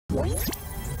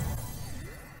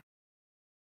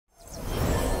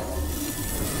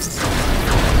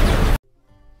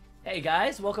Hey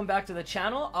guys, welcome back to the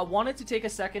channel. I wanted to take a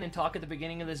second and talk at the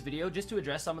beginning of this video just to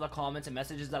address some of the comments and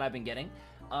messages that I've been getting.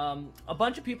 A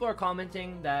bunch of people are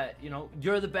commenting that, you know,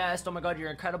 you're the best, oh my god,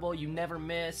 you're incredible, you never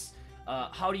miss,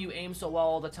 how do you aim so well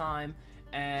all the time?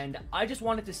 And I just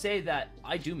wanted to say that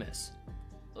I do miss,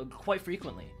 quite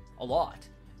frequently, a lot.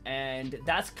 And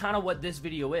that's kind of what this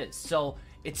video is. So,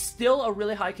 it's still a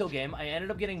really high kill game. I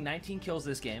ended up getting 19 kills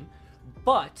this game,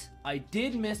 but I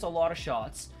did miss a lot of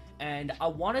shots. And I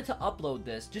wanted to upload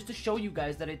this just to show you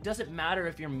guys that it doesn't matter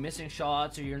if you're missing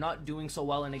shots or you're not doing so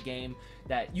well in a game,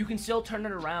 that you can still turn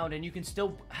it around and you can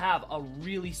still have a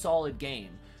really solid game.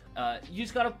 You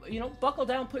just gotta, you know, buckle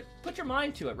down, put your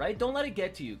mind to it, right? Don't let it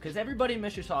get to you, because everybody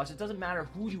misses shots. It doesn't matter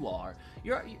who you are.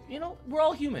 You know, we're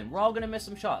all human. We're all gonna miss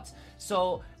some shots.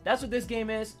 So that's what this game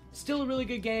is. Still a really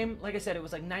good game. Like I said, it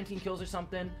was like 19 kills or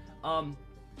something.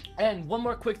 And one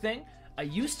more quick thing. I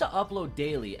used to upload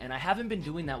daily, and I haven't been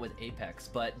doing that with Apex,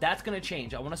 but that's gonna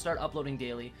change. I want to start uploading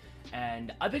daily,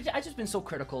 and I've just been so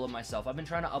critical of myself. I've been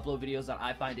trying to upload videos that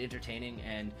I find entertaining,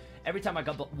 and every time I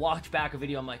watch back a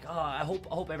video, I'm like, oh, I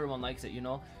hope everyone likes it, you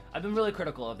know? I've been really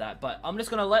critical of that, but I'm just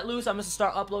gonna let loose. I'm gonna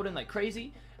start uploading like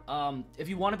crazy. If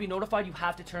you want to be notified, you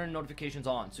have to turn notifications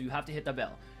on, so you have to hit the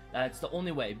bell. That's the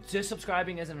only way. Just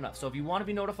subscribing isn't enough, so if you want to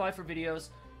be notified for videos,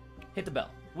 hit the bell.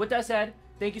 With that said,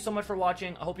 thank you so much for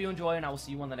watching. I hope you enjoy, and I will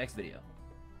see you on the next video.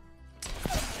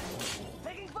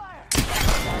 Taking fire!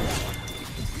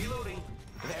 Reloading.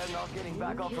 They're not getting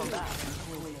back up from that.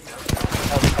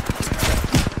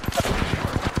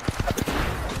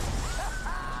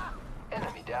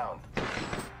 Enemy down.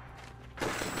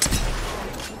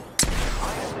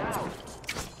 I am down.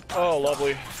 Oh,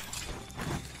 lovely.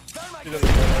 He's in the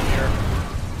here.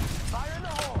 Fire in the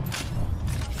hole.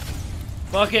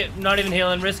 Fuck it, not even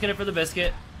healing, risking it for the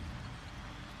biscuit.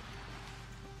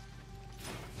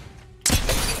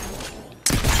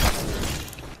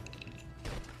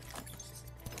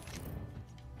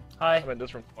 Hi. I'm in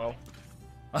this room. Well,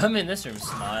 I'm in this room,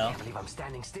 smile. I believe I'm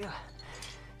standing still.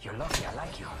 You're lucky I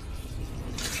like you.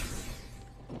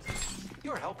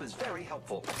 Your help is very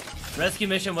helpful. Rescue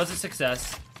mission was a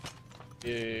success.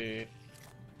 yeah.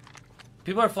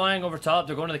 People are flying over top.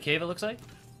 They're going to the cave, it looks like.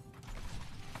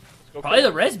 Go Probably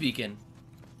the res beacon.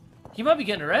 He might be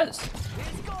getting a res.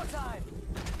 It's go time.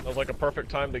 That was like a perfect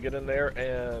time to get in there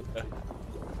and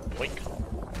wink.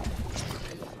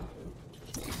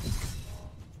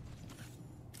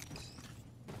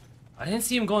 I didn't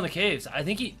see him go in the caves. I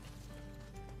think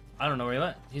I don't know where he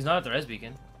went. He's not at the res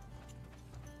beacon.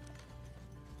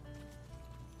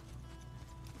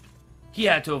 He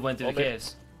had to have went through the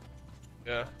caves.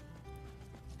 Yeah.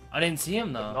 I didn't see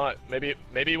him though. Not maybe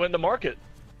he went to market.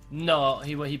 No,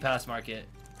 he passed market.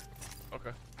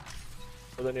 Okay.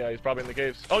 Well then yeah, he's probably in the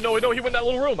caves. Oh no, he went in that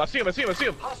little room. I see him.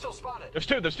 Hostile spotted.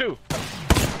 There's two.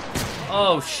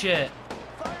 Oh shit.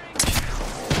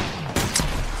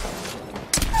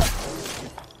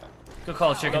 Good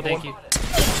call, chicken. Thank you.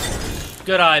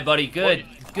 Good eye, buddy. Good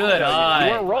eye.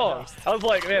 You weren't wrong. I was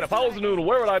like, man, if I was a noodle,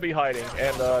 where would I be hiding?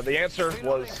 And the answer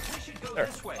was there.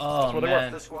 Oh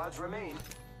man. The squads remain.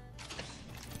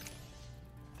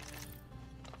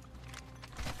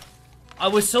 I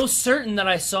was so certain that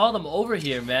I saw them over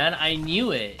here, man. I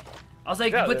knew it. I was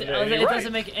like, yeah, but you're it right.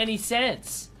 doesn't make any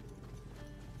sense.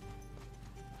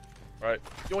 Alright,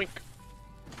 yoink.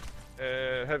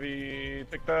 Heavy,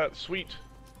 take that, sweet.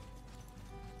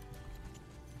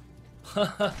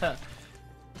 I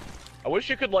wish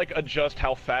you could like adjust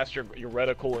how fast your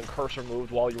reticle and cursor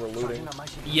moved while you were looting.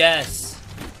 Yes.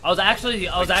 I was actually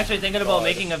thinking about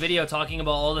making a video talking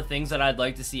about all the things that I'd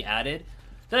like to see added.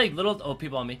 They're like little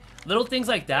people on me. Little things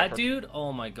like that, dude.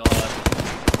 Oh my god.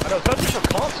 I know, especially for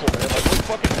console, man. Like what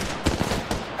fucking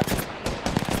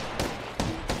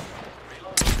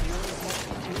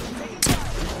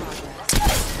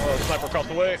oh, sniper across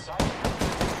the way.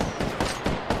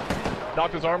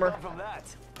 Knocked his armor.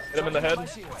 Hit him in the head.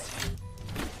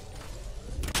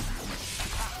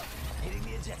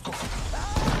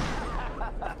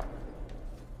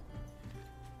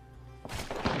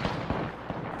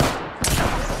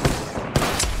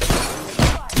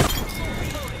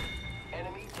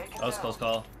 That was a close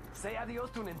call. Say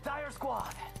adios to an entire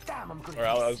squad. Damn, I'm good. Or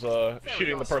I was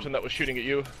shooting the person that was shooting at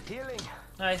you. Healing.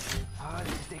 Nice.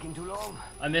 This is taking too long.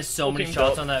 I missed so many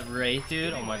shots on that Wraith,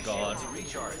 dude. Oh my god.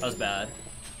 That was bad.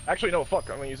 Actually, no, fuck.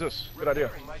 I'm gonna use this. Good idea.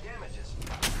 My damages.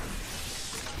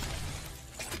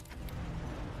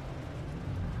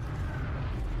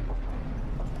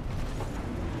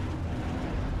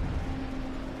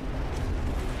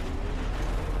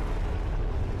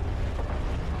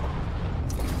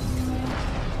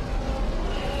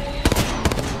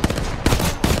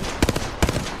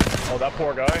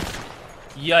 poor guy.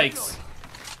 Yikes.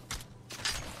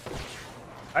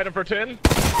 Item for 10.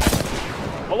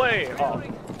 Olay! Oh.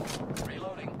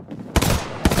 Reloading.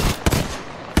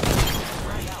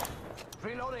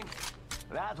 Reloading.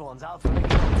 That one's out for the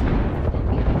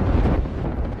count.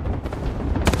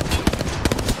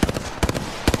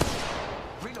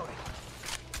 Reloading.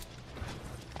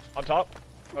 On top.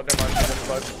 Oh, never mind. He's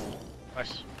inside.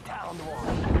 Nice. Down the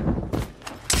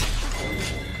wall.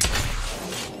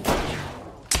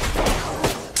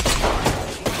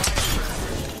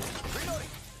 Reloading.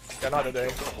 Yeah, not today.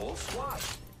 The whole squad.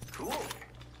 Cool.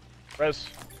 Res.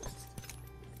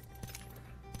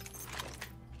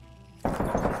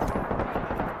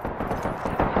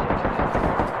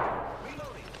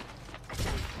 Reloading.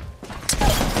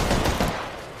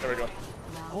 There we go.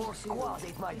 Whole squad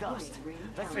ate my dust.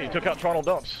 Let's Hey, he took out Toronto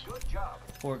dumps. Good job.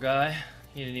 Poor guy.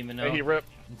 He didn't even know Hey, he ripped.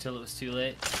 until it was too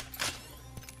late.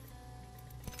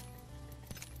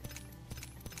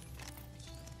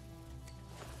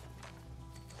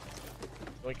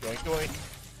 Doink, doink,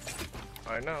 doink.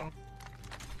 I know.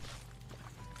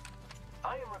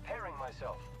 I am repairing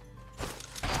myself.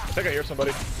 I think I hear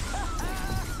somebody.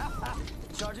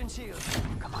 Sergeant Shield.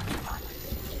 Come on, come on.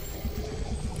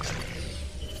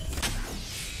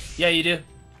 Yeah, you do.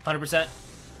 100%.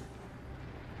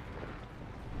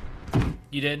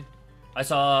 You did. I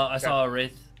saw a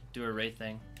wraith do a wraith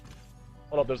thing.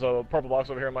 Hold up, there's a purple box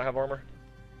over here. It might have armor.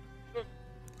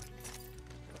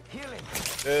 Healing.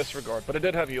 Disregard, but it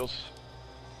did have heals.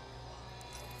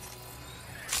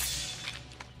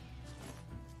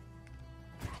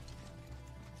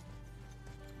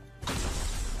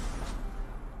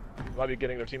 Might be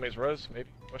getting their teammates res, maybe.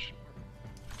 Question.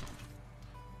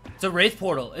 It's a wraith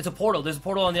portal. It's a portal. There's a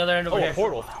portal on the other end over Oh, here. a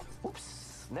portal.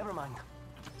 Oops. Never mind.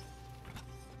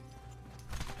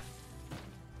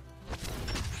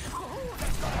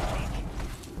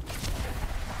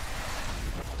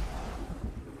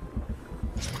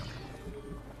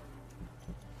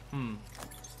 Hmm.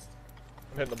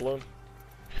 I'm hitting the balloon.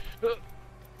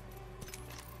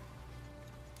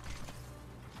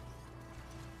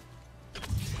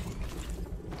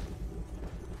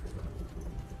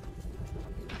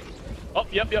 Oh,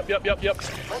 yep.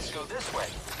 Let's go this way.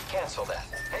 Cancel that.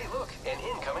 Hey, look, an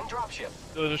incoming dropship.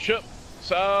 There's a ship.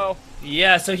 So,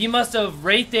 Yeah, so he must have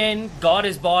wraithed in, got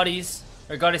his bodies,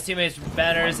 or got his teammates'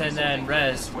 banners, and then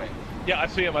res. This way. yeah, I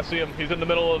see him. He's in the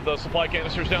middle of the supply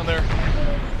canisters down there.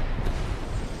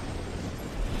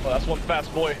 Oh, that's one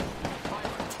fast boy.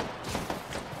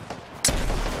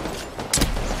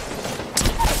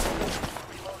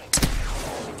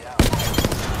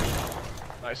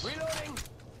 Nice. Reloading.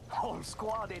 Whole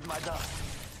squad ate my dust.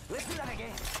 Let's do that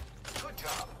again. Good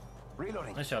job.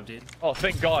 Reloading. Nice job, dude. Oh,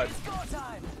 thank God. It's go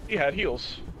time. He had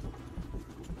heals.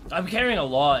 I'm carrying a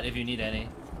lot if you need any.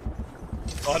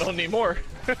 Oh, I don't need more.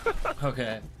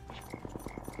 Okay.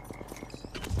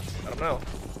 I don't know.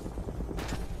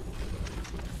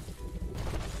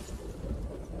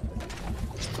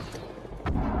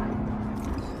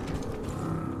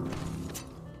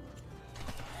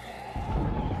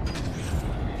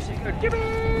 Give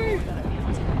me!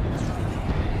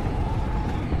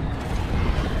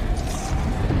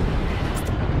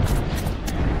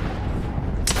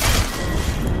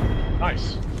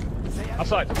 Nice.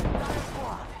 Outside. Damn,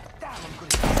 I'm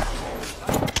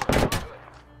good.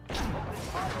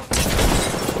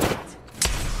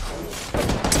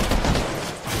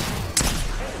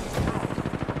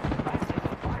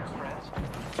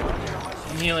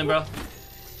 I'm healing, bro.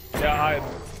 Yeah, I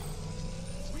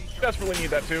desperately need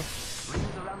that too.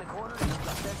 Around the corner, got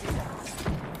 30 seconds.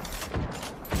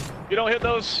 You don't hit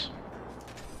those.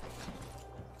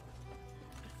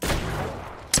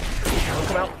 Don't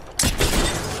come out.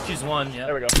 Choose one, yeah.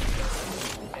 There we go.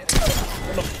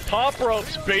 On the top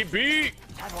ropes, baby.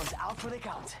 That one's out for the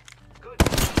count. Good.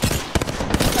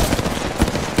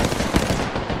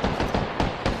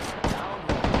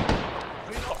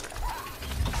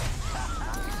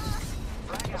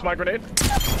 That's my grenade.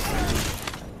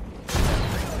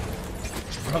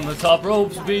 From the top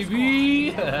ropes,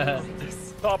 baby.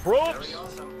 Top ropes.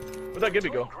 Where'd that Gibby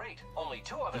go? Great. Only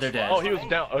two of us. They're dead. Oh, he was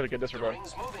down. Oh, okay, disregard.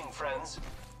 Rings moving, friends.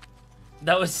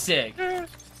 That was sick.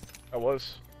 I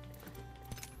was.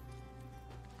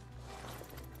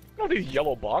 Look at all these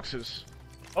yellow boxes.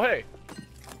 Oh, hey.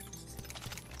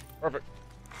 Perfect.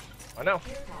 I know.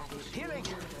 Healing.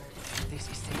 This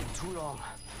is taking too long.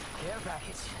 Care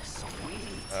package.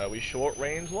 Sweet. We short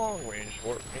range, long range,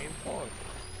 short range, long.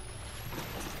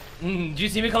 Did you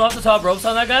see me come off the top ropes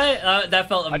on that guy? That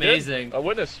felt I did. amazing. A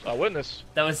witness. A witness.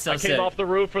 That was so I sick. came off the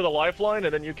roof for the lifeline,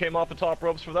 and then you came off the top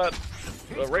ropes for that.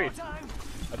 The raid.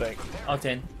 I think.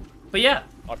 Octane. But yeah.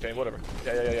 Octane, whatever.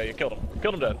 Yeah, you killed him.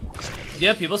 Killed him dead. Do you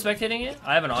have people spectating it?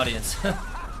 I have an audience.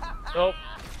 Nope.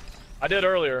 I did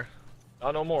earlier.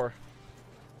 Not no more.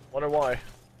 Wonder why.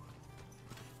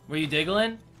 Were you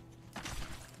diggling?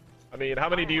 I mean, how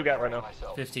many do you got right now?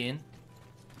 15.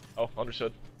 Oh,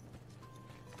 understood.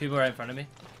 People right in front of me.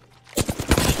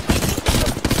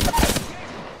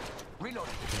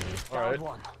 Reloading. Alright. Down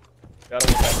one. Got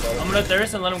him. I'm gonna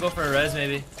thirst and let him go for a res,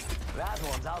 maybe. That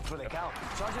one's out for the count.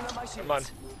 Charging up my shields. Come on.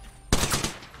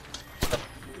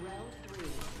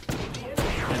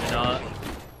 Maybe not.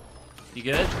 You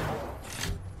good?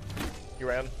 He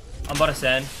ran. I'm about to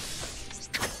send.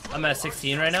 I'm at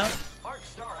 16 right now.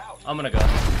 I'm gonna go.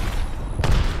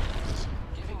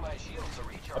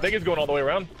 I think he's going all the way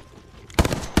around.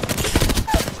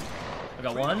 I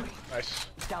got one. Nice.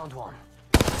 Downed one.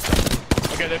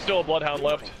 Okay, there's still a bloodhound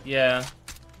left. Yeah.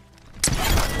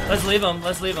 Let's leave him.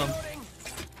 Let's leave him.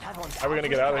 That one's How are we gonna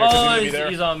get out of here? 'Cause Oh, he's gonna be there.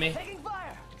 he's on me. taking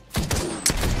fire.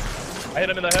 I hit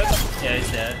him in the head. Yeah,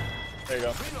 he's dead. There you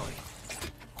go. Reloading.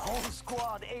 Whole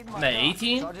squad aid my I'm at dog.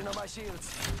 18? Charging up my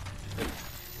shields.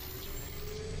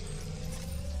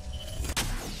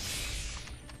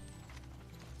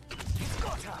 Go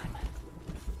time.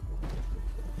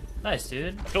 Nice,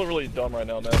 dude. I feel really dumb right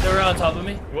now, man. They were on top of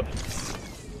me. What?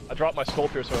 I dropped my skull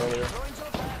piercer earlier. Throwing so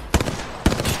fast.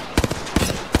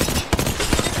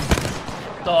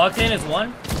 The Octane is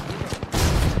one.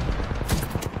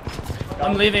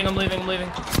 I'm leaving. I'm leaving. I'm leaving.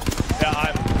 Yeah,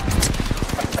 I'm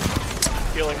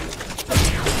healing.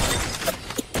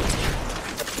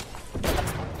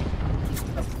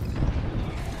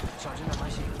 Charging up my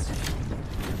shields.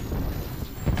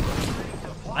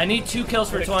 I need 2 kills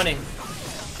for 20.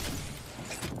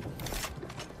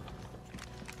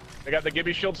 I got the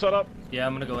Gibby shield set up. Yeah,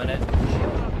 I'm gonna go in it.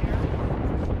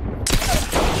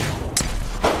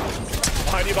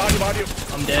 Behind you, behind you, behind you.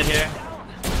 I'm dead here.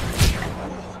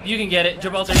 You can get it.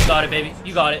 Gibraltar, you got it, baby.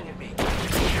 You got it.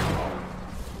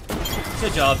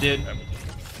 Good job, dude.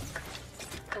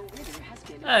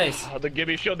 Nice. The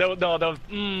Gibby shield. No.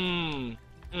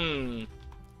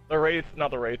 The Wraith,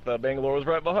 not the Wraith. The Bangalore was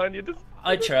right behind you. Just,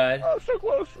 I tried. so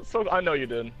close. So I know you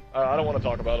did. I don't want to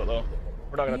talk about it though.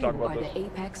 We're not gonna talk about You this. are the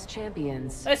Apex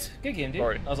champions. Nice. Good game, dude.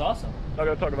 Sorry. That was awesome. Not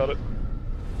gonna talk about it.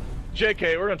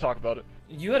 JK, we're gonna talk about it.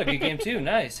 You had a good game, too.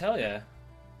 Nice. Hell yeah.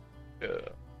 Yeah.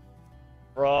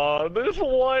 Bro, this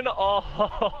one.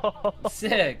 Oh.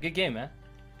 Sick. Good game, man.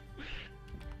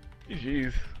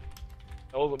 Jeez.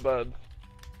 That wasn't bad.